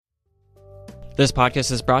This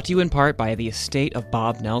podcast is brought to you in part by the estate of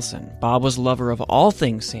Bob Nelson. Bob was a lover of all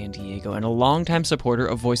things San Diego and a longtime supporter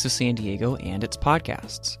of Voice of San Diego and its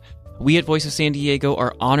podcasts. We at Voice of San Diego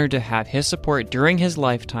are honored to have his support during his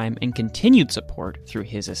lifetime and continued support through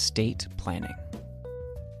his estate planning.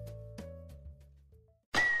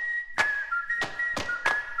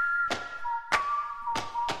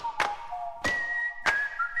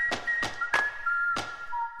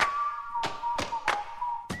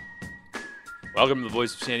 Welcome to the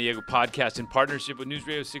Voice of San Diego podcast in partnership with News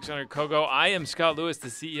Radio 600 Kogo. I am Scott Lewis, the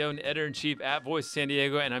CEO and editor-in-chief at Voice of San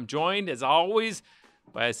Diego, and I'm joined, as always,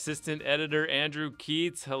 by assistant editor Andrew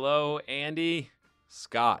Keats. Hello, Andy.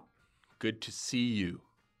 Scott, good to see you.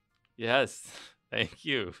 Yes, thank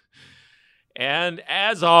you. And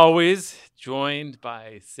as always, joined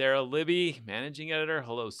by Sarah Libby, managing editor.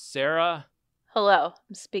 Hello, Sarah. Hello.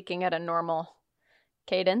 I'm speaking at a normal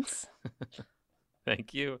cadence.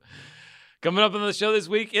 Thank you. Coming up on the show this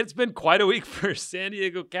week, it's been quite a week for San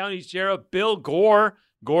Diego County Sheriff Bill Gore.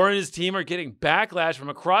 Gore and his team are getting backlash from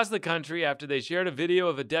across the country after they shared a video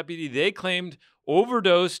of a deputy they claimed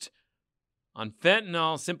overdosed on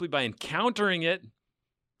fentanyl simply by encountering it.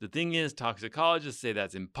 The thing is, toxicologists say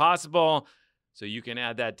that's impossible, so you can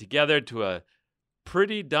add that together to a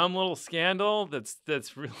pretty dumb little scandal that's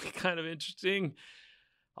really kind of interesting.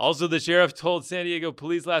 Also, the sheriff told San Diego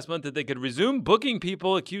police last month that they could resume booking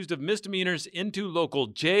people accused of misdemeanors into local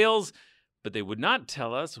jails, but they would not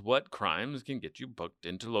tell us what crimes can get you booked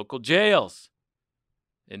into local jails.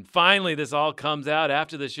 And finally, this all comes out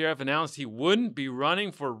after the sheriff announced he wouldn't be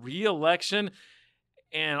running for re-election,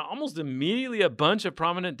 and almost immediately a bunch of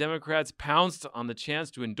prominent Democrats pounced on the chance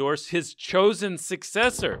to endorse his chosen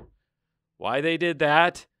successor. Why they did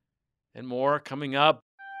that and more coming up.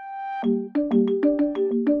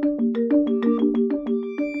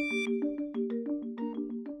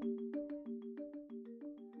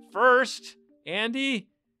 First, Andy,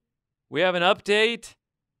 we have an update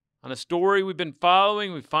on a story we've been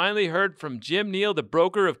following. We finally heard from Jim Neal, the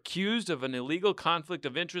broker accused of an illegal conflict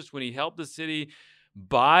of interest when he helped the city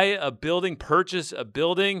buy a building, purchase a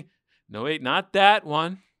building. No, wait, not that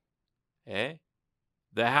one. The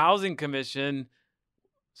Housing Commission.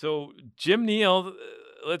 So Jim Neal,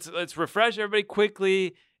 let's refresh everybody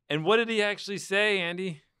quickly. And what did he actually say,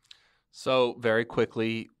 Andy? So very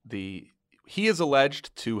quickly, he is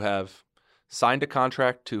alleged to have signed a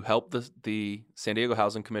contract to help the San Diego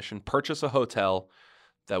Housing Commission purchase a hotel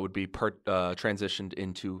that would be transitioned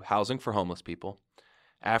into housing for homeless people.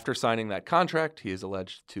 After signing that contract, he is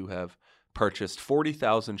alleged to have purchased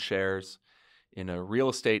 40,000 shares in a real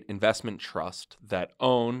estate investment trust that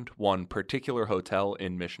owned one particular hotel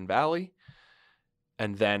in Mission Valley,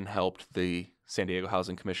 and then helped the San Diego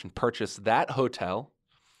Housing Commission purchase that hotel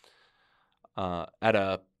at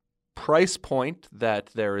a price point that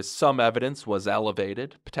there is some evidence was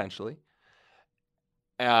elevated, potentially,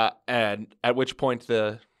 and at which point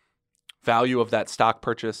the value of that stock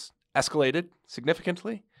purchase escalated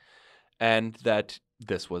significantly, and that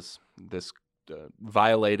this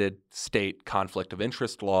violated state conflict of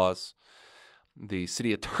interest laws. The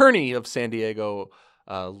city attorney of San Diego,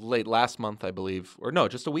 late last month, I believe, or no,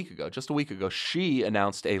 just a week ago, she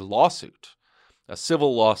announced a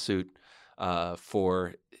civil lawsuit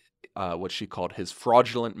for what she called his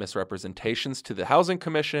fraudulent misrepresentations to the Housing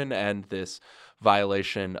Commission and this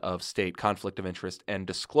violation of state conflict of interest and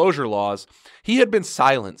disclosure laws. He had been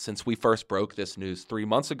silent since we first broke this news 3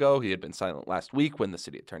 months ago. He had been silent last week when the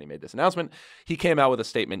city attorney made this announcement. He came out with a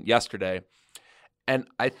statement yesterday. And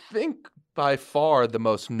I think by far the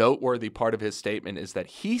most noteworthy part of his statement is that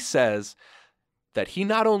he says that he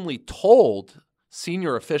not only told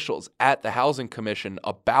senior officials at the Housing Commission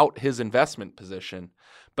about his investment position,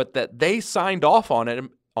 but that they signed off on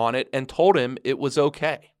it and told him it was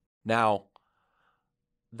okay. Now,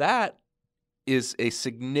 that is a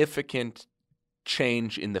significant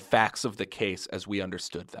change in the facts of the case as we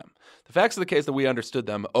understood them. The facts of the case that we understood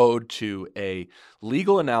them owed to a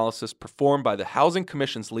legal analysis performed by the Housing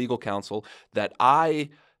Commission's legal counsel that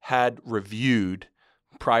I had reviewed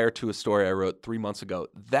prior to a story I wrote 3 months ago.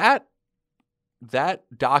 That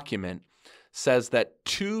document says that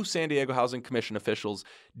 2 San Diego Housing Commission officials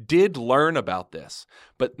did learn about this,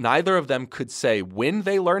 but neither of them could say when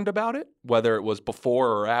they learned about it, whether it was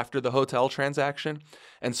before or after the hotel transaction,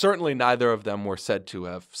 and certainly neither of them were said to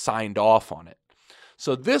have signed off on it.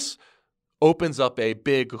 So this opens up a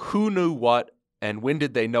big who knew what and when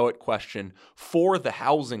did they know it question for the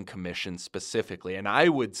Housing Commission specifically, and I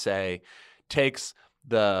would say takes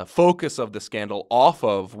the focus of the scandal off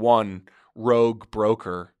of one rogue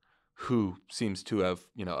broker who seems to have,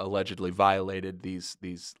 allegedly violated these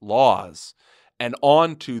laws, and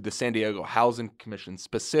on to the San Diego Housing Commission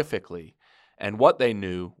specifically, and what they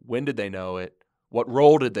knew, when did they know it, what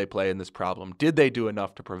role did they play in this problem, did they do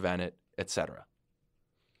enough to prevent it, etc.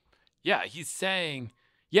 Yeah, he's saying,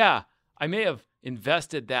 yeah, I may have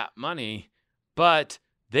invested that money, but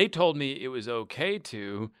they told me it was okay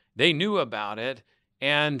to. They knew about it,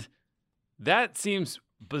 and that seems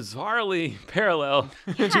bizarrely parallel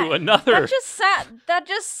to another. That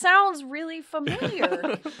just sounds really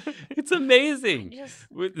familiar. It's amazing. Just,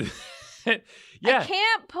 Yeah. I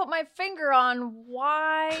can't put my finger on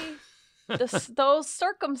why those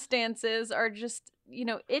circumstances are just,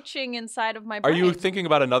 itching inside of my Are brain. you thinking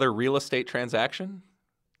about another real estate transaction,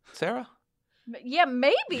 Sarah? Yeah,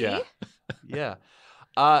 maybe. Yeah. Yeah.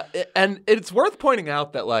 And it's worth pointing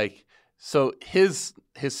out that, so his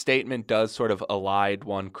statement does sort of elide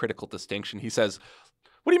one critical distinction. He says,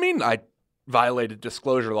 what do you mean I violated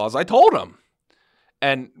disclosure laws? I told him.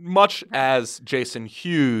 And much as Jason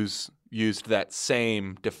Hughes used that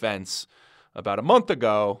same defense about a month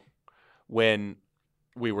ago when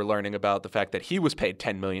we were learning about the fact that he was paid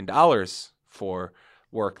 $10 million for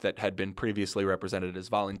work that had been previously represented as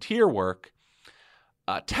volunteer work,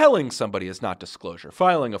 telling somebody is not disclosure.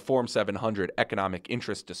 Filing a Form 700 economic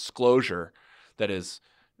interest disclosure that is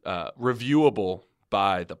reviewable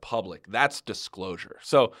by the public, that's disclosure.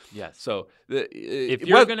 So, yes. So if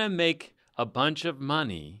you're going to make a bunch of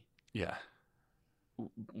money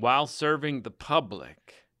while serving the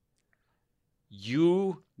public,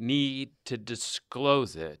 you need to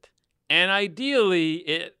disclose it. And ideally,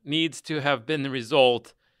 it needs to have been the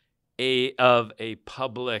result of a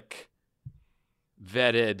public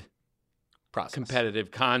vetted process.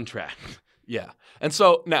 Competitive contract. Yeah. And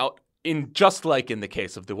so now, just like in the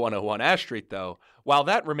case of the 101 Ash Street, though, while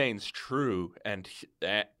that remains true and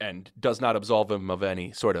does not absolve him of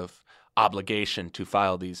any sort of obligation to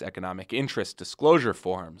file these economic interest disclosure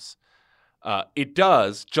forms, it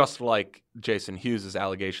does, just like Jason Hughes'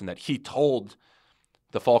 allegation that he told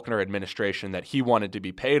the Faulconer administration that he wanted to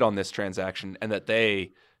be paid on this transaction and that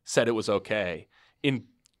they said it was okay.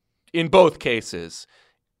 In both cases,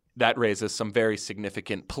 that raises some very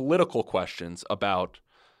significant political questions about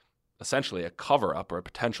essentially a cover-up or a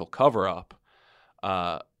potential cover-up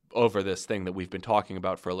over this thing that we've been talking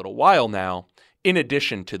about for a little while now, in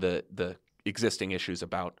addition to the existing issues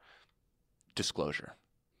about disclosure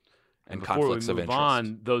and conflicts of interest. Before we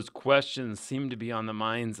move on, those questions seem to be on the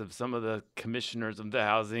minds of some of the commissioners of the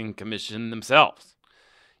Housing Commission themselves.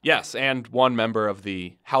 Yes, and one member of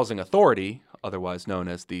the Housing Authority, otherwise known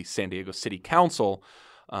as the San Diego City Council,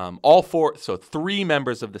 three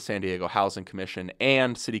members of the San Diego Housing Commission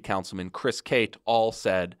and City Councilman Chris Cate all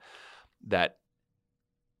said that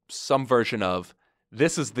some version of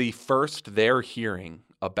this is the first they're hearing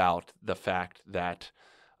about the fact that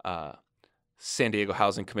San Diego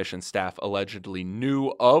Housing Commission staff allegedly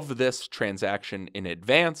knew of this transaction in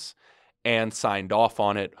advance and signed off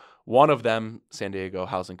on it. One of them, San Diego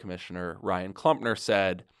Housing Commissioner Ryan Klumpner,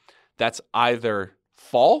 said that's either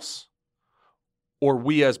false or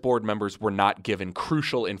we as board members were not given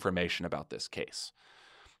crucial information about this case.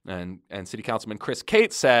 And City Councilman Chris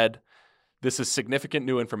Cate said this is significant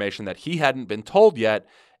new information that he hadn't been told yet,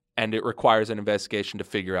 and it requires an investigation to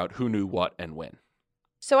figure out who knew what and when.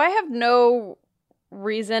 So I have no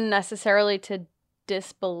reason necessarily to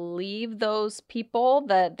disbelieve those people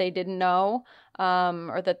that they didn't know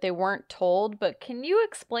or that they weren't told, but can you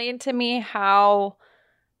explain to me how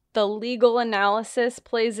the legal analysis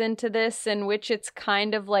plays into this, in which it's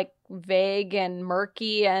kind of like vague and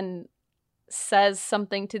murky and says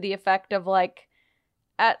something to the effect of like,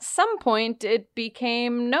 at some point it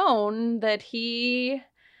became known that he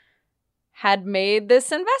had made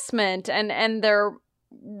this investment and there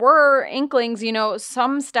were inklings,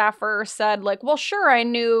 some staffer said like, well, sure, I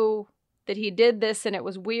knew that he did this and it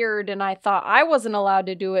was weird and I thought I wasn't allowed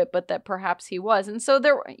to do it, but that perhaps he was. And so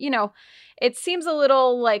there, it seems a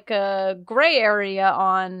little like a gray area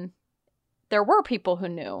on there were people who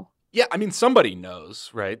knew. Yeah, I mean, somebody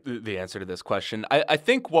knows, right, the answer to this question. I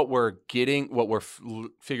think what we're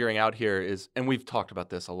figuring out here is, and we've talked about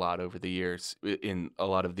this a lot over the years in a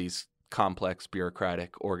lot of these complex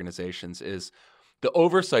bureaucratic organizations, is the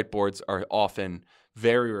oversight boards are often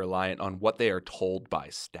very reliant on what they are told by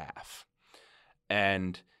staff.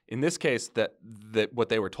 And in this case, that what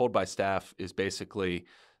they were told by staff is basically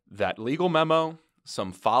that legal memo,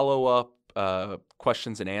 some follow-up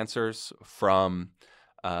questions and answers from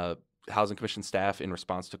Housing Commission staff in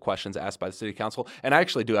response to questions asked by the City Council. And I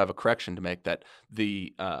actually do have a correction to make, that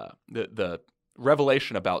the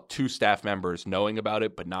revelation about two staff members knowing about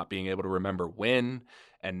it but not being able to remember when,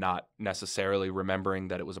 and not necessarily remembering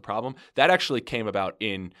that it was a problem. That actually came about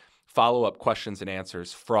in follow-up questions and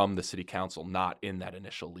answers from the city council, not in that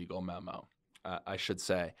initial legal memo, I should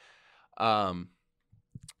say. And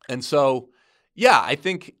so, yeah, I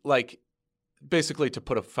think, like, basically to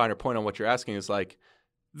put a finer point on what you're asking is, like,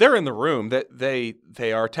 they're in the room, that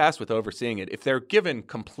they are tasked with overseeing it. If they're given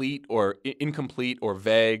complete or incomplete or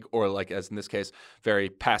vague or, like, as in this case, very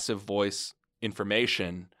passive voice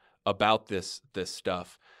information about this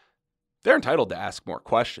stuff, they're entitled to ask more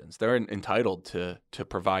questions. They're entitled to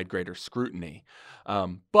provide greater scrutiny.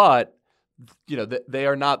 But they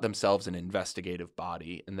are not themselves an investigative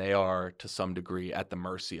body, and they are to some degree at the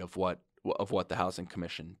mercy of what the Housing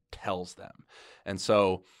Commission tells them. And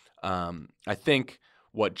so I think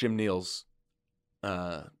what Jim Neal's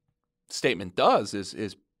statement does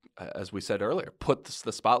is, as we said earlier, put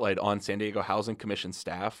the spotlight on San Diego Housing Commission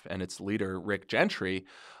staff and its leader, Rick Gentry,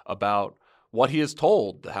 about what he has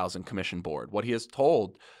told the Housing Commission Board, what he has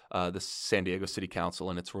told the San Diego City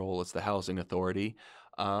Council in its role as the housing authority,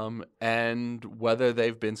 and whether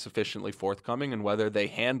they've been sufficiently forthcoming and whether they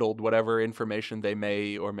handled whatever information they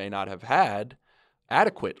may or may not have had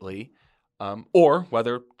adequately, or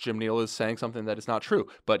whether Jim Neal is saying something that is not true.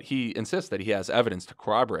 But he insists that he has evidence to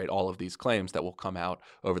corroborate all of these claims that will come out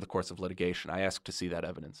over the course of litigation. I asked to see that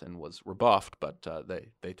evidence and was rebuffed, but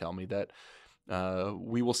they tell me that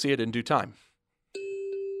we will see it in due time.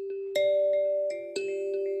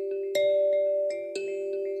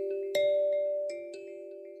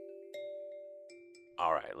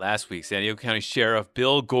 All right, last week, San Diego County Sheriff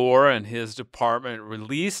Bill Gore and his department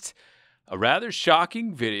released a rather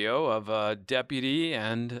shocking video of a deputy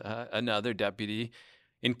and another deputy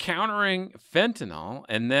encountering fentanyl,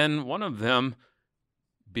 and then one of them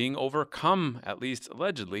being overcome, at least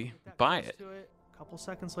allegedly, by it. A couple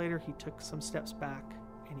seconds later, he took some steps back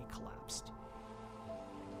and he collapsed.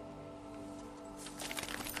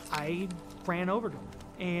 I ran over to him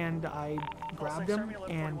and I grabbed him,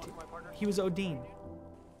 and he was ODing.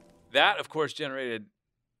 That, of course, generated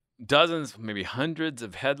dozens, maybe hundreds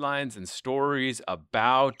of headlines and stories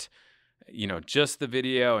about, just the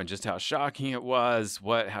video and just how shocking it was,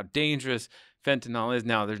 how dangerous fentanyl is.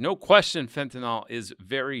 Now, there's no question fentanyl is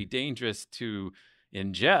very dangerous to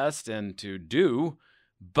ingest and to do,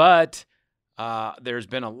 but there's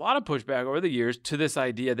been a lot of pushback over the years to this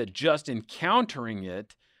idea that just encountering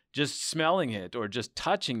it, just smelling it, or just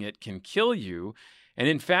touching it can kill you. And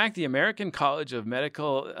in fact, the American College of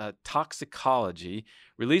Medical Toxicology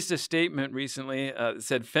released a statement recently that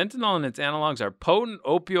said fentanyl and its analogs are potent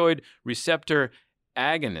opioid receptor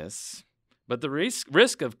agonists, but the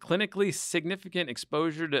risk of clinically significant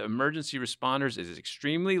exposure to emergency responders is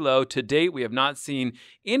extremely low. To date, we have not seen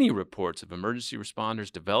any reports of emergency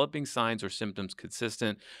responders developing signs or symptoms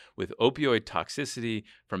consistent with opioid toxicity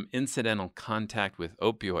from incidental contact with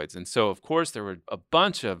opioids. And so, of course, there were a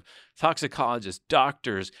bunch of toxicologists,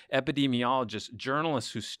 doctors, epidemiologists,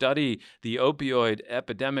 journalists who study the opioid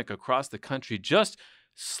epidemic across the country just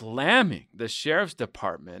slamming the sheriff's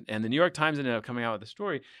department. And the New York Times ended up coming out with a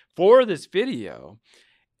story for this video.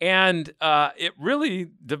 And it really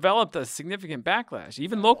developed a significant backlash,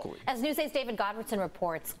 even locally. As Newsay's David Godwinson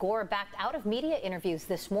reports, Gore backed out of media interviews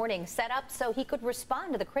this morning, set up so he could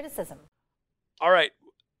respond to the criticism. All right.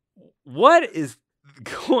 What is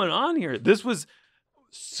going on here? This was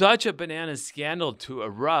such a bananas scandal to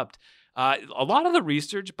erupt. A lot of the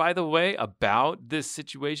research, by the way, about this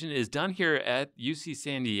situation is done here at UC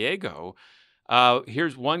San Diego.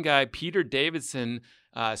 Here's one guy, Peter Davidson,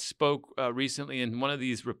 spoke recently in one of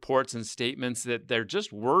these reports and statements that they're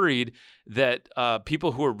just worried that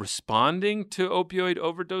people who are responding to opioid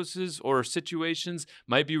overdoses or situations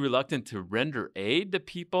might be reluctant to render aid to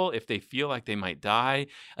people if they feel like they might die.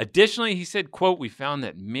 Additionally, he said, quote, "We found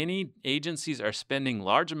that many agencies are spending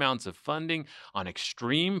large amounts of funding on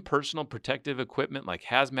extreme personal protective equipment like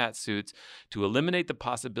hazmat suits to eliminate the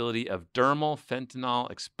possibility of dermal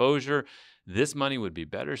fentanyl exposure. This money would be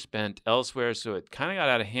better spent elsewhere." So it kind of got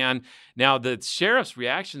out of hand. Now, the sheriff's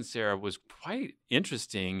reaction, Sarah, was quite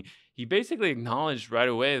interesting. He basically acknowledged right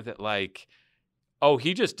away that, like, oh,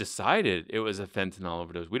 he just decided it was a fentanyl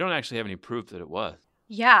overdose. We don't actually have any proof that it was.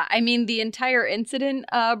 Yeah, I mean, the entire incident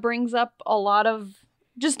brings up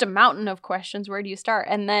just a mountain of questions. Where do you start?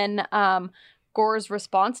 And then Gore's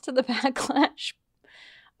response to the backlash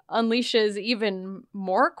unleashes even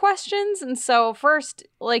more questions. And so first,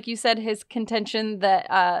 like you said, his contention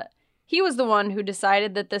that he was the one who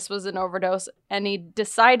decided that this was an overdose, and he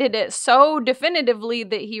decided it so definitively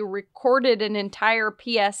that he recorded an entire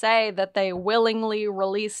PSA that they willingly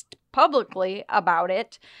released publicly about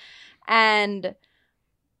it. And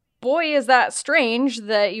boy, is that strange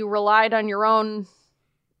that you relied on your own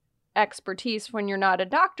expertise when you're not a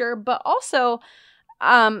doctor. But also,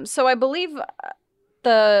 so I believe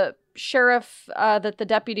the sheriff that the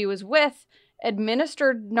deputy was with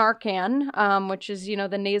administered Narcan, which is,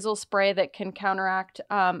 the nasal spray that can counteract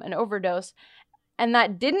an overdose, and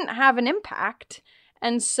that didn't have an impact.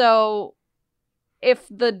 And so if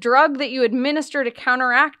the drug that you administer to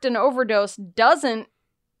counteract an overdose doesn't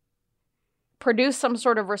produce some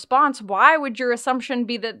sort of response, why would your assumption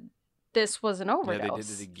be that this was an overdose? Yeah, they did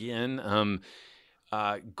it again.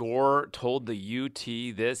 Gore told the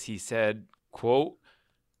UT this. He said, quote,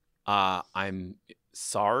 I'm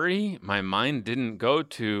sorry, my mind didn't go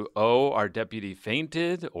to, oh, our deputy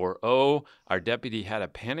fainted, or, oh, our deputy had a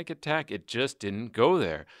panic attack. It just didn't go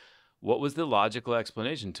there. What was the logical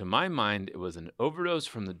explanation? To my mind, it was an overdose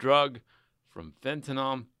from the drug, from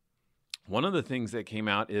fentanyl. One of the things that came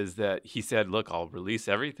out is that he said, look, I'll release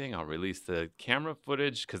everything. I'll release the camera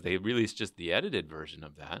footage, because they released just the edited version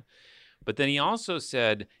of that. But then he also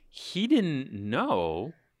said he didn't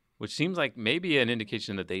know, which seems like maybe an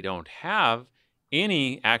indication that they don't have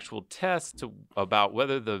any actual tests about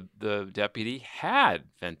whether the deputy had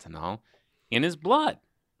fentanyl in his blood.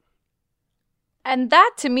 And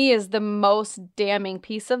that, to me, is the most damning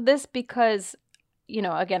piece of this because,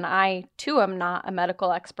 again, I, too, am not a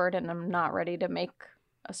medical expert and I'm not ready to make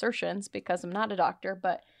assertions because I'm not a doctor.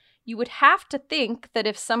 But you would have to think that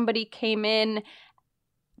if somebody came in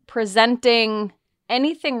presenting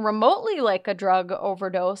anything remotely like a drug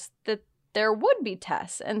overdose, that there would be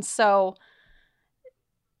tests. And so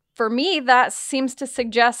for me, that seems to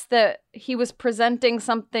suggest that he was presenting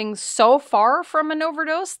something so far from an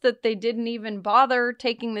overdose that they didn't even bother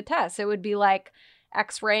taking the test. It would be like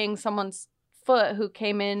x-raying someone's foot who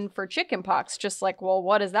came in for chickenpox, just like, well,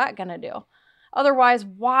 what is that going to do? Otherwise,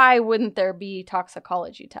 why wouldn't there be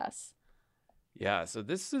toxicology tests? Yeah, so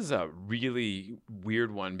this is a really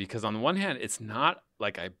weird one because on the one hand, it's not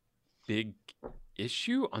like a big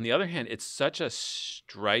issue. On the other hand, it's such a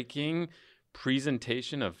striking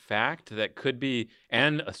presentation of fact that could be,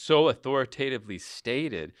 and so authoritatively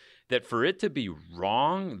stated, that for it to be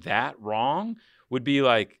wrong, that wrong, would be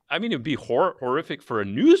like, it'd be horrific for a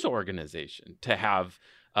news organization to have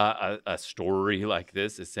a story like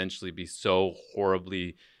this essentially be so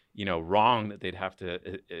horribly wrong that they'd have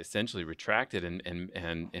to essentially retract it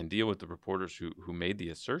and deal with the reporters who made the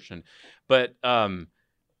assertion. But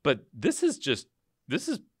this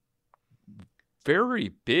is very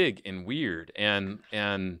big and weird,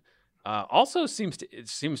 and also seems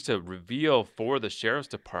to reveal for the sheriff's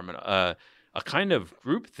department a kind of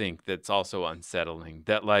groupthink that's also unsettling.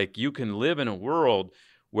 That like you can live in a world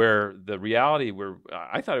where the reality, where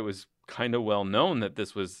I thought it was kind of well known that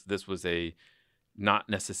this was a not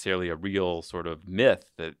necessarily a real sort of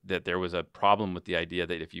myth, that there was a problem with the idea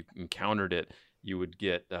that if you encountered it, you would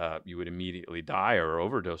immediately die or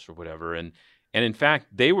overdose or whatever. And in fact,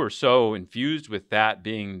 they were so infused with that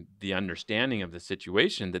being the understanding of the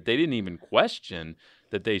situation that they didn't even question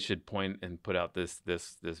that they should point and put out this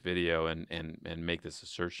video and make this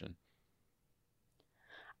assertion.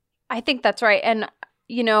 I think that's right. And,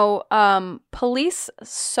 police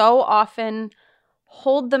so often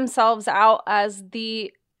hold themselves out as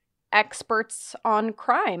the experts on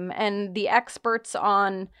crime and the experts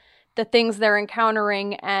on the things they're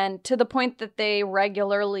encountering, and to the point that they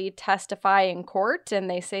regularly testify in court and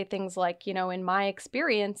they say things like, in my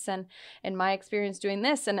experience and in my experience doing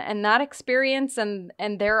this, and that experience and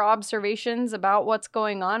their observations about what's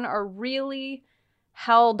going on are really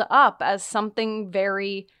held up as something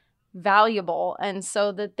very valuable. And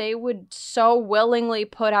so that they would so willingly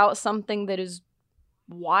put out something that is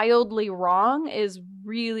wildly wrong is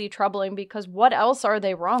really troubling, because what else are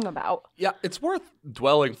they wrong about? Yeah, it's worth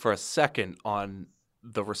dwelling for a second on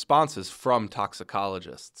the responses from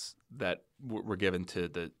toxicologists that were given to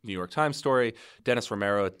the New York Times story. Dennis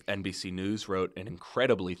Romero at NBC News wrote an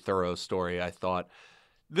incredibly thorough story, I thought.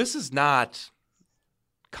 This is not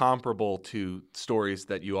comparable to stories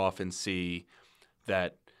that you often see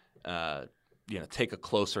that take a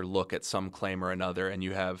closer look at some claim or another, and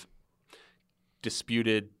you have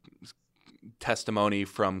disputed testimony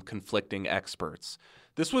from conflicting experts.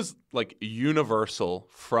 This was like universal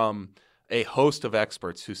from a host of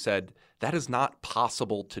experts who said that is not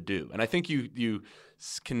possible to do. And I think you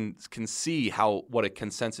can see what a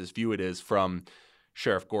consensus view it is from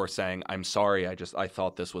Sheriff Gore saying, I'm sorry, I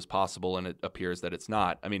thought this was possible, and it appears that it's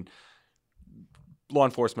not. I mean, law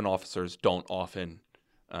enforcement officers don't often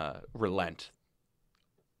relent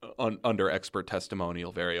under expert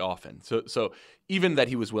testimonial very often. So even that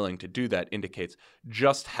he was willing to do that indicates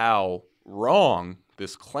just how wrong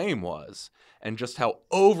this claim was, and just how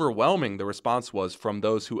overwhelming the response was from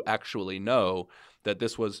those who actually know that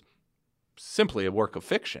this was simply a work of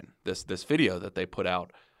fiction, this video that they put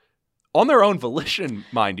out on their own volition,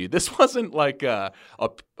 mind you. This wasn't like a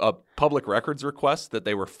public records request that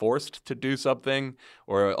they were forced to do something,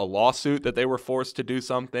 or a lawsuit that they were forced to do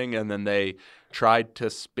something, and then they tried to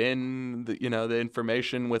spin the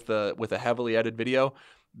information with a heavily edited video.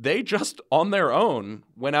 They just on their own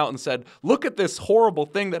went out and said, look at this horrible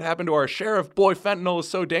thing that happened to our sheriff. Boy, fentanyl is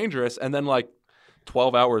so dangerous. And then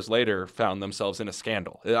 12 hours later found themselves in a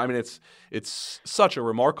scandal. I mean, it's such a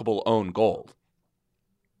remarkable own goal.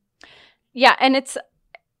 Yeah, and it's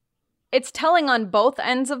telling on both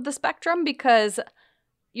ends of the spectrum, because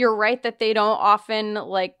you're right that they don't often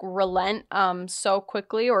relent so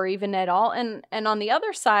quickly or even at all. And on the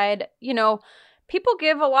other side, people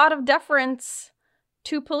give a lot of deference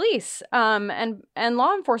to police and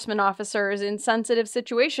law enforcement officers in sensitive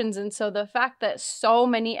situations. And so the fact that so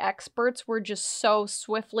many experts were just so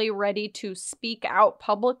swiftly ready to speak out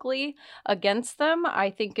publicly against them, I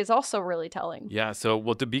think is also really telling. Yeah. So,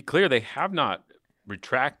 well, to be clear, they have not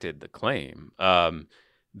retracted the claim.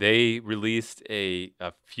 They released a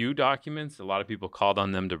few documents. A lot of people called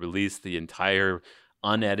on them to release the entire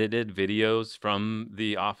unedited videos from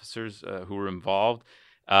the officers who were involved.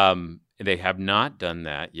 They have not done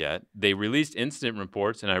that yet. They released incident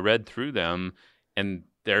reports, and I read through them, and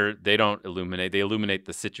they don't illuminate. They illuminate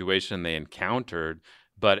the situation they encountered,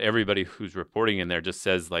 but everybody who's reporting in there just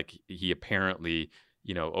says he apparently,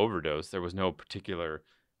 overdosed. There was no particular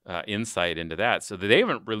insight into that. So they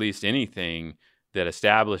haven't released anything that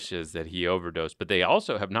establishes that he overdosed, but they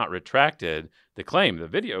also have not retracted the claim. The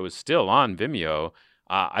video is still on Vimeo.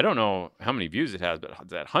 I don't know how many views it has, but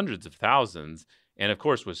it's at hundreds of thousands. And of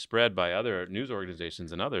course, was spread by other news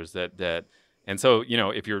organizations and others and so,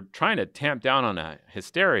 if you're trying to tamp down on a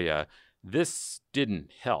hysteria, this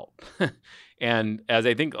didn't help. And as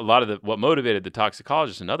I think a lot of what motivated the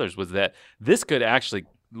toxicologists and others was that this could actually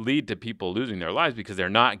lead to people losing their lives because they're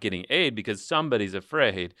not getting aid because somebody's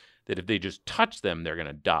afraid that if they just touch them, they're going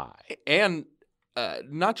to die. And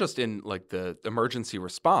not just in the emergency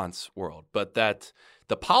response world, but that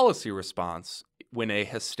the policy response, when a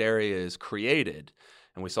hysteria is created,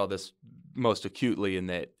 and we saw this most acutely in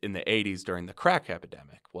the 80s during the crack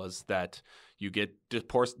epidemic, was that you get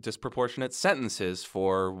disproportionate sentences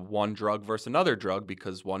for one drug versus another drug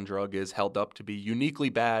because one drug is held up to be uniquely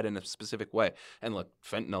bad in a specific way. And look,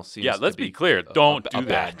 fentanyl seems let's to be clear. Don't do a that.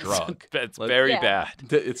 bad drug. It's very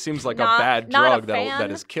bad. It seems like Not- a bad not a drug fan.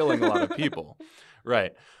 that is killing a lot of people.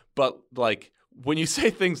 Right. But when you say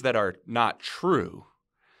things that are not true,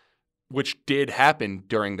 which did happen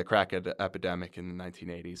during the crack epidemic in the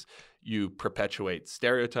 1980s, you perpetuate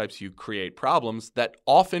stereotypes, you create problems that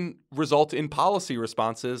often result in policy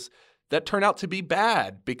responses that turn out to be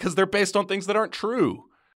bad because they're based on things that aren't true.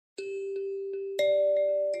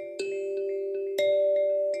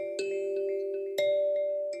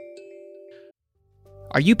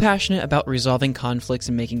 Are you passionate about resolving conflicts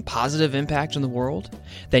and making positive impact in the world?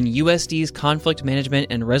 Then USD's Conflict Management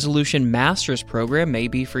and Resolution Masters program may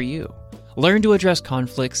be for you. Learn to address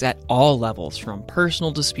conflicts at all levels, from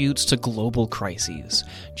personal disputes to global crises.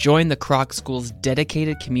 Join the Kroc School's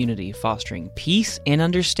dedicated community fostering peace and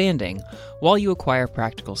understanding while you acquire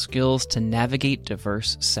practical skills to navigate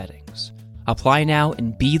diverse settings. Apply now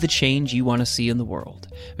and be the change you want to see in the world.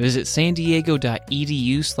 Visit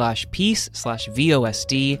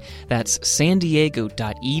sandiego.edu/peace/VOSD. That's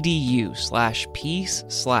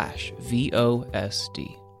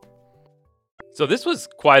sandiego.edu/peace/VOSD. So this was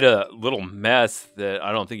quite a little mess that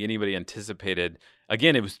I don't think anybody anticipated.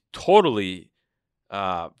 Again, it was totally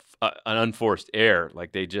an unforced error.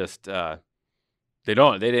 They just they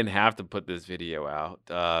didn't have to put this video out.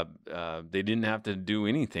 They didn't have to do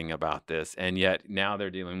anything about this, and yet now they're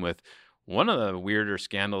dealing with one of the weirder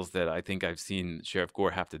scandals that I think I've seen Sheriff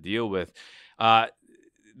Gore have to deal with.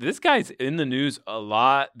 This guy's in the news a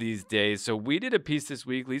lot these days. So we did a piece this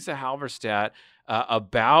week, Lisa Halverstadt,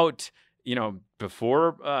 about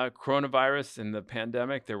before coronavirus and the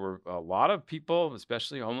pandemic, there were a lot of people,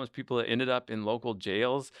 especially homeless people, that ended up in local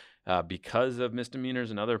jails because of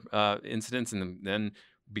misdemeanors and other incidents. And then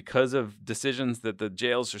because of decisions that the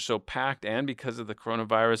jails are so packed and because of the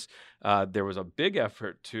coronavirus, there was a big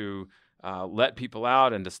effort to let people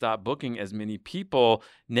out and to stop booking as many people.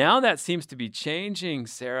 Now that seems to be changing,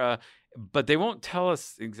 Sarah, but they won't tell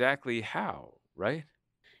us exactly how, right?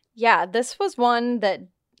 Yeah, this was one that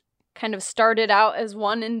kind of started out as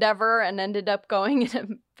one endeavor and ended up going in a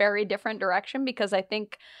very different direction, because I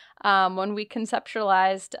think when we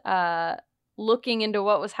conceptualized looking into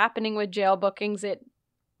what was happening with jail bookings, it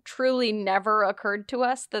truly never occurred to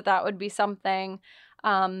us that that would be something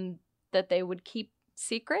that they would keep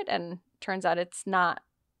secret. And turns out it's not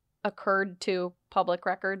occurred to public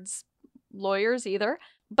records lawyers either.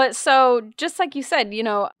 But so just like you said,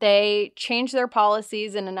 they changed their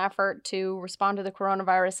policies in an effort to respond to the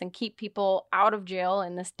coronavirus and keep people out of jail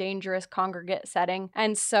in this dangerous congregate setting.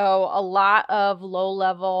 And so a lot of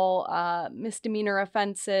low-level misdemeanor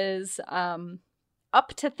offenses,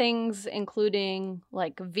 up to things including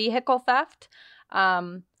like vehicle theft,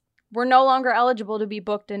 were no longer eligible to be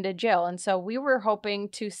booked into jail. And so we were hoping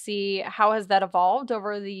to see how has that evolved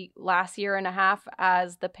over the last year and a half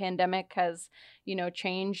as the pandemic has,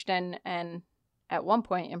 changed and at one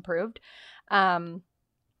point improved. And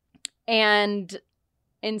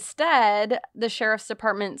instead, the sheriff's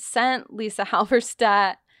department sent Lisa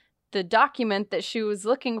Halverstadt the document that she was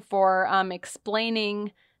looking for,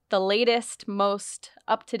 explaining the latest, most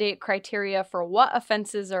up-to-date criteria for what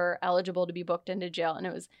offenses are eligible to be booked into jail. And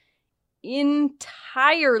it was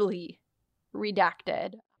entirely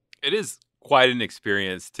redacted. It is quite an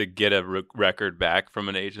experience to get a record back from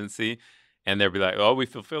an agency and they'll be like, oh, we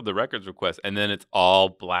fulfilled the records request. And then it's all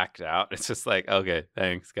blacked out. It's just like, okay,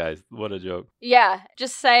 thanks, guys. What a joke. Yeah,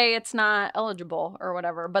 just say it's not eligible or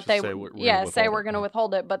whatever. But Just say we're going to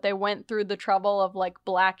withhold it. But they went through the trouble of like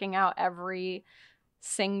blacking out every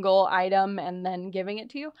single item and then giving it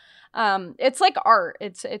to you. It's like art.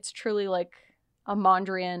 It's truly like a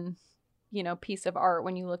Mondrian, piece of art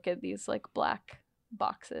when you look at these like black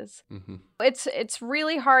boxes. Mm-hmm. It's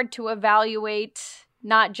really hard to evaluate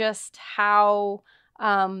not just how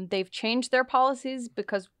they've changed their policies,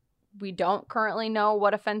 because we don't currently know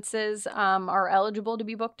what offenses are eligible to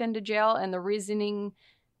be booked into jail. And the reasoning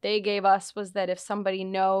they gave us was that if somebody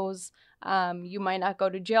knows you might not go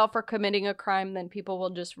to jail for committing a crime, then people will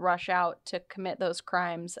just rush out to commit those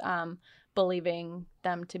crimes, believing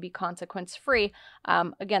them to be consequence-free.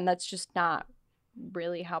 Again, that's just not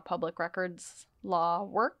really how public records law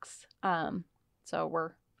works.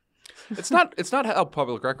 So It's not how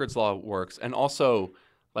public records law works, and also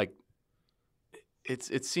like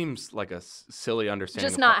it seems like a silly understanding.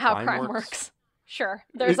 Just of not how crime crime works. Sure,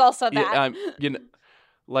 there's also that.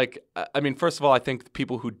 First of all, I think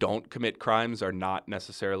people who don't commit crimes are not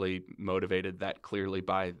necessarily motivated that clearly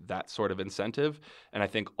by that sort of incentive. And I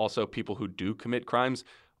think also people who do commit crimes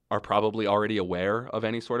are probably already aware of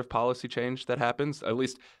any sort of policy change that happens. At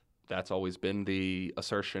least that's always been the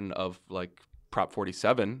assertion of like Prop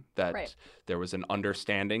 47, that Right. There was an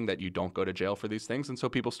understanding that you don't go to jail for these things. And so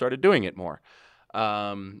people started doing it more.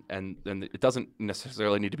 And it doesn't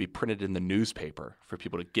necessarily need to be printed in the newspaper for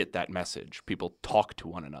people to get that message. People talk to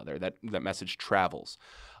one another. That message travels.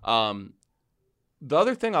 The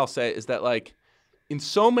other thing I'll say is that, like, in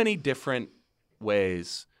so many different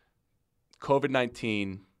ways,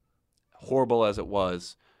 COVID-19, horrible as it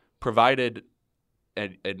was, provided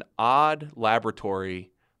an odd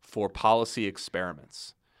laboratory for policy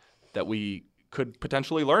experiments that we could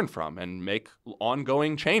potentially learn from and make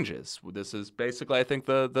ongoing changes. This is basically, I think,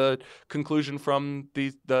 the conclusion from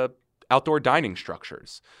the outdoor dining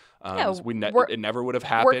structures. It never would have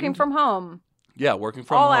happened. Working from home. Yeah, working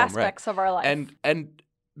from all home. aspects of our life. And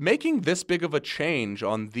making this big of a change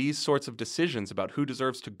on these sorts of decisions about who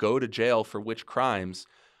deserves to go to jail for which crimes,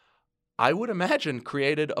 I would imagine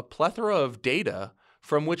created a plethora of data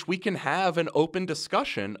from which we can have an open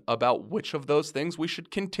discussion about which of those things we should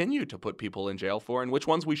continue to put people in jail for and which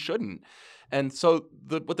ones we shouldn't. And so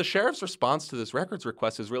what the sheriff's response to this records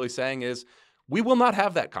request is really saying is, we will not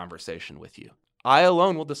have that conversation with you. I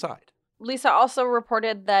alone will decide. Lisa also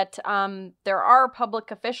reported that there are public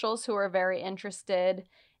officials who are very interested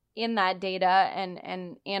in that data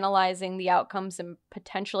and analyzing the outcomes and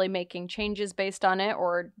potentially making changes based on it,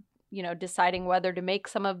 or deciding whether to make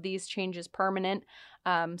some of these changes permanent.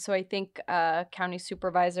 So I think County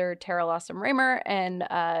Supervisor Tara Lawson-Raymer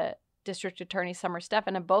and District Attorney Summer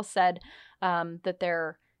Stephan have both said that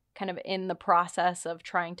they're kind of in the process of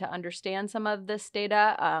trying to understand some of this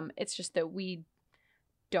data. It's just that we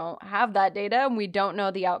don't have that data and we don't know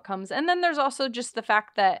the outcomes. And then there's also just the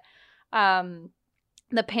fact that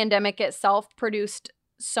the pandemic itself produced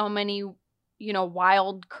so many,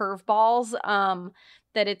 wild curveballs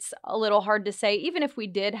that it's a little hard to say. Even if we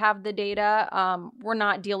did have the data, we're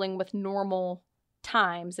not dealing with normal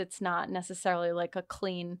times. It's not necessarily like a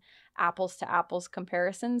clean apples to apples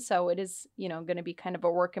comparison. So it is, going to be kind of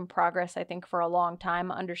a work in progress, I think, for a long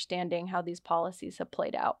time, understanding how these policies have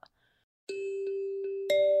played out.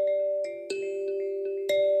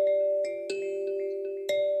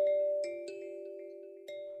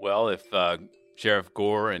 Well, if Sheriff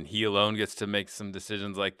Gore and he alone gets to make some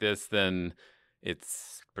decisions like this, then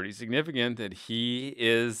it's pretty significant that he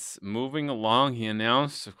is moving along. He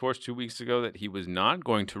announced, of course, 2 weeks ago that he was not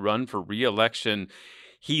going to run for re-election.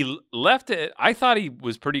 He left it. I thought he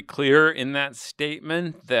was pretty clear in that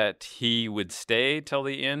statement that he would stay till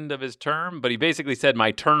the end of his term, but he basically said,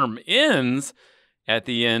 my term ends at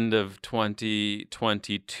the end of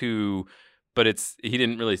 2022, but he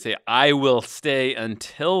didn't really say, I will stay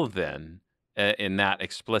until then in that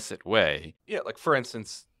explicit way. Yeah, like for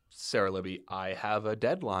instance, Sarah Libby, I have a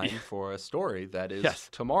deadline for a story that is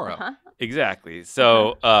tomorrow. Uh-huh. Exactly.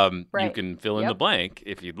 So you Right. can fill in the blank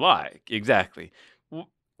if you'd like. Exactly.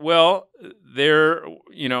 Well, there,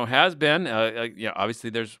 has been, obviously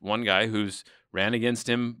there's one guy who's ran against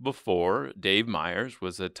him before. Dave Myers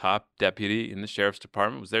was a top deputy in the sheriff's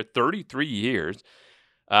department, was there 33 years.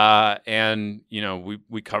 And,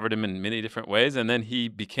 we covered him in many different ways. And then he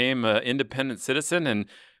became an independent citizen and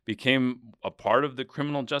became a part of the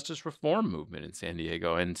criminal justice reform movement in San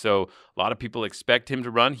Diego. And so a lot of people expect him to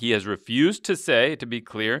run. He has refused to say, to be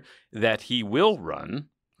clear, that he will run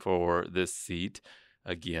for this seat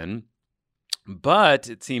again. But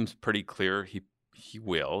it seems pretty clear he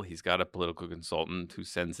will. He's got a political consultant who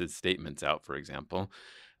sends his statements out, for example.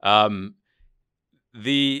 And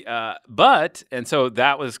so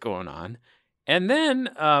that was going on. And then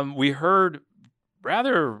we heard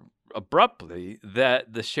rather abruptly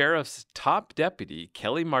that the sheriff's top deputy,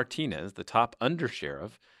 Kelly Martinez, the top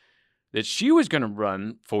undersheriff, that she was going to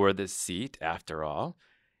run for this seat after all.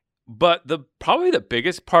 But probably the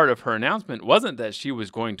biggest part of her announcement wasn't that she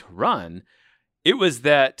was going to run. It was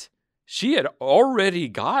that she had already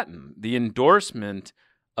gotten the endorsement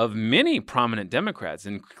of many prominent Democrats,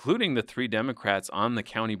 including the 3 Democrats on the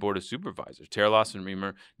County Board of Supervisors, Tara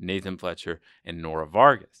Lawson-Remer, Nathan Fletcher, and Nora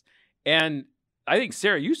Vargas. And I think,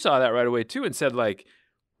 Sarah, you saw that right away, too, and said,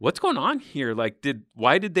 what's going on here?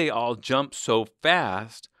 Why did they all jump so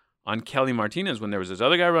fast on Kelly Martinez when there was this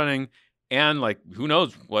other guy running? And, who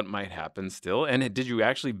knows what might happen still? And did you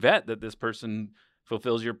actually vet that this person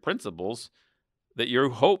fulfills your principles, that you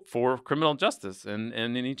hope for criminal justice and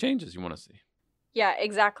any changes you want to see? Yeah,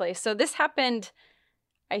 exactly. So this happened,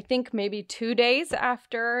 I think, maybe 2 days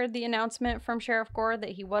after the announcement from Sheriff Gore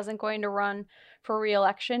that he wasn't going to run for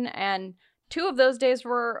re-election. And 2 of those days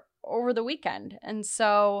were over the weekend. And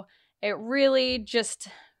so it really just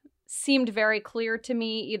seemed very clear to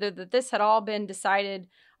me either that this had all been decided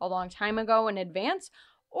a long time ago in advance,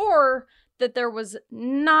 or that there was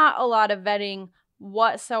not a lot of vetting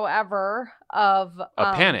whatsoever of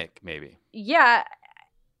a panic, maybe. Yeah,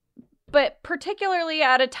 but particularly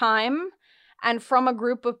at a time and from a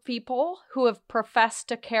group of people who have professed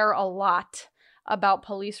to care a lot about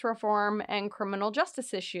police reform and criminal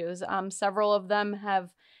justice issues. Several of them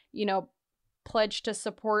have, pledged to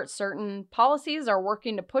support certain policies, are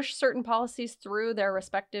working to push certain policies through their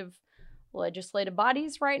respective legislative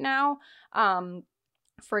bodies right now.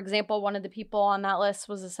 For example, one of the people on that list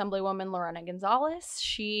was Assemblywoman Lorena Gonzalez.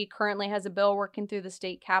 She currently has a bill working through the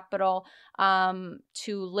state capitol to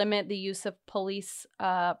limit the use of police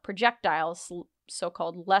projectiles,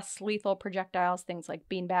 so-called less lethal projectiles, things like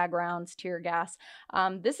beanbag rounds, tear gas.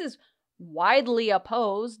 This is widely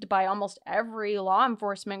opposed by almost every law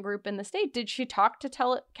enforcement group in the state. Did she talk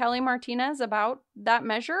to Kelly Martinez about that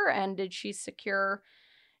measure? And did she secure,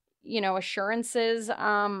 assurances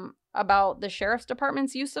about the sheriff's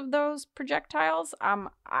department's use of those projectiles?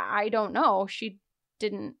 I don't know. She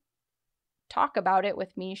didn't talk about it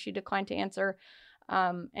with me. She declined to answer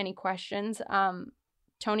any questions.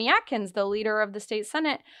 Toni Atkins, the leader of the state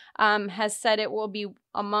Senate, has said it will be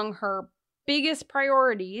among her biggest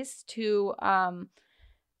priorities to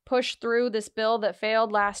push through this bill that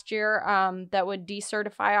failed last year that would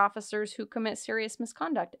decertify officers who commit serious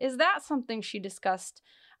misconduct. Is that something she discussed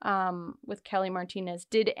with Kelly Martinez?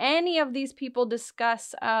 Did any of these people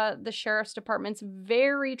discuss the sheriff's department's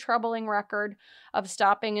very troubling record of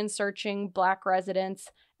stopping and searching Black residents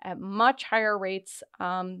at much higher rates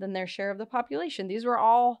than their share of the population? These were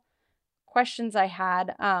all questions I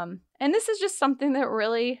had. And this is just something that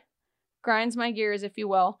really grinds my gears, if you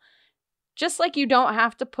will. Just like you don't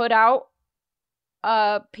have to put out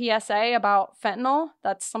a PSA about fentanyl,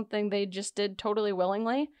 that's something they just did totally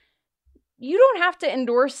willingly. You don't have to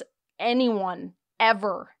endorse anyone,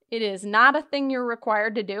 ever. It is not a thing you're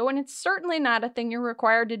required to do, and it's certainly not a thing you're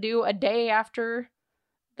required to do a day after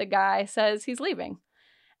the guy says he's leaving.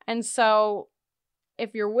 And so,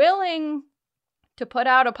 if you're willing to put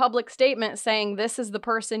out a public statement saying this is the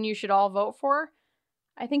person you should all vote for,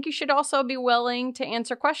 I think you should also be willing to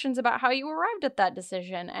answer questions about how you arrived at that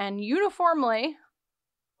decision. And uniformly,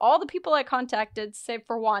 all the people I contacted, save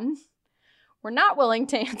for one, were not willing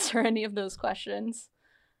to answer any of those questions.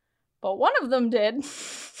 But one of them did.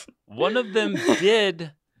 One of them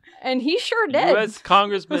did. And he sure did. U.S.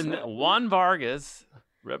 Congressman Juan Vargas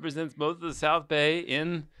represents both of the South Bay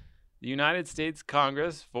in the United States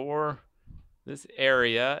Congress for this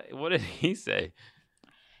area. What did he say?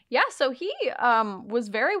 Yeah, so he was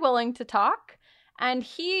very willing to talk, and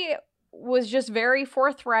he was just very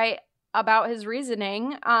forthright about his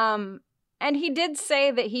reasoning. And he did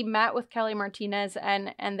say that he met with Kelly Martinez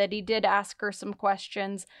and that he did ask her some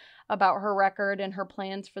questions about her record and her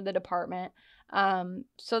plans for the department.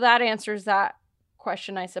 So that answers that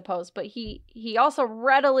question, I suppose. But he also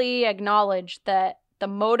readily acknowledged that the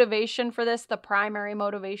motivation for this, the primary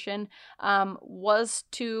motivation, was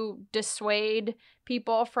to dissuade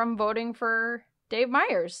people from voting for Dave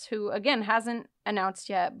Myers, who, again, hasn't announced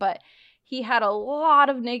yet. But he had a lot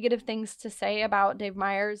of negative things to say about Dave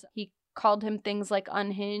Myers. He called him things like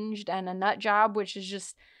unhinged and a nut job, which is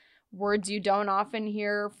just words you don't often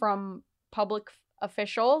hear from public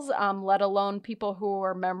officials, let alone people who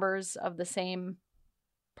are members of the same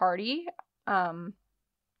party. And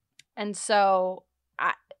so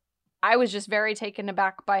I was just very taken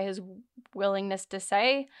aback by his willingness to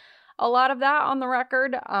say a lot of that on the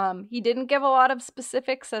record. He didn't give a lot of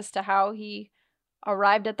specifics as to how he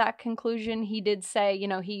arrived at that conclusion. He did say,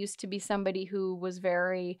 he used to be somebody who was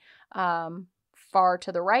very far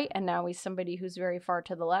to the right, and now he's somebody who's very far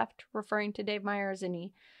to the left, referring to Dave Myers, and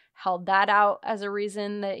he held that out as a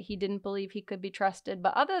reason that he didn't believe he could be trusted.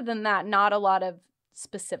 But other than that, not a lot of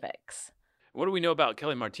specifics. What do we know about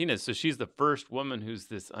Kelly Martinez? So she's the first woman who's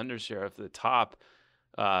this undersheriff, the top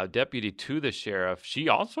deputy to the sheriff. She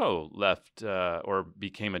also left or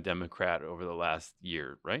became a Democrat over the last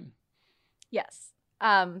year, right? Yes.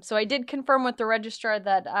 So I did confirm with the registrar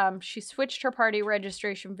that she switched her party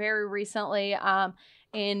registration very recently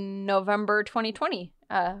in November 2020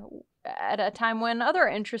 at a time when other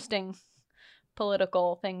interesting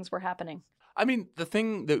political things were happening. I mean, the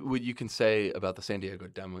thing that you can say about the San Diego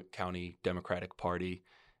County Democratic Party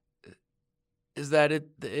is that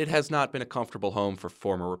it has not been a comfortable home for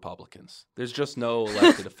former Republicans. There's just no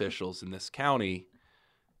elected officials in this county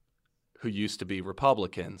who used to be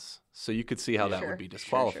Republicans, so you could see how that would be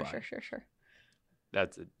disqualifying. Sure.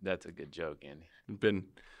 That's a good joke, Andy. Been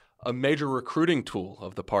a major recruiting tool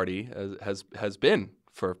of the party has been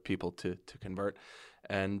for people to convert,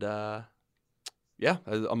 and among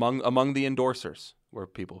the endorsers were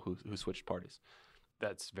people who switched parties.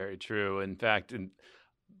 That's very true. In fact,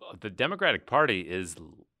 the Democratic Party is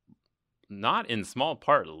not in small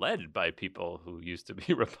part led by people who used to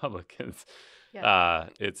be Republicans. Yeah.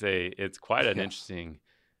 It's quite an interesting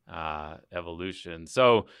evolution.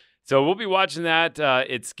 So we'll be watching that.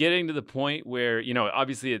 It's getting to the point where,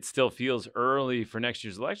 obviously it still feels early for next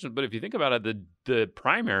year's election, but if you think about it, the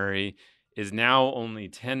primary is now only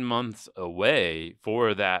 10 months away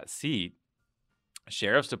for that seat.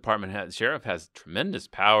 Sheriff has tremendous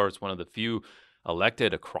power. It's one of the few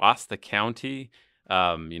elected across the county.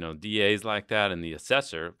 DAs like that, and the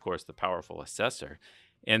assessor, of course, the powerful assessor.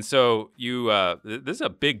 And so this is a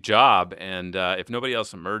big job, and if nobody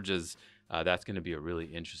else emerges, that's going to be a really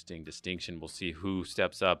interesting distinction. We'll see who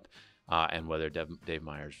steps up and whether Dave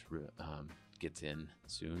Myers gets in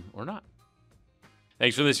soon or not.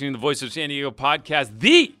 Thanks for listening to the Voice of San Diego podcast,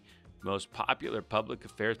 the most popular public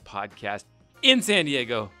affairs podcast in San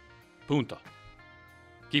Diego. Punto.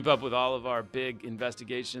 Keep up with all of our big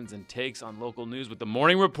investigations and takes on local news with the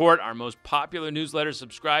Morning Report, our most popular newsletter.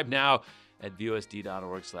 Subscribe now at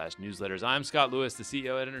VOSD.org/newsletters. I'm Scott Lewis, the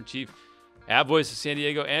CEO, Editor-in-Chief at Voice of San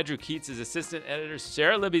Diego. Andrew Keats is Assistant Editor.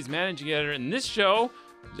 Sarah Libby's Managing Editor. And this show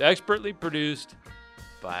is expertly produced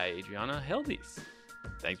by Adriana Heldies.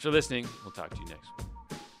 Thanks for listening. We'll talk to you next week.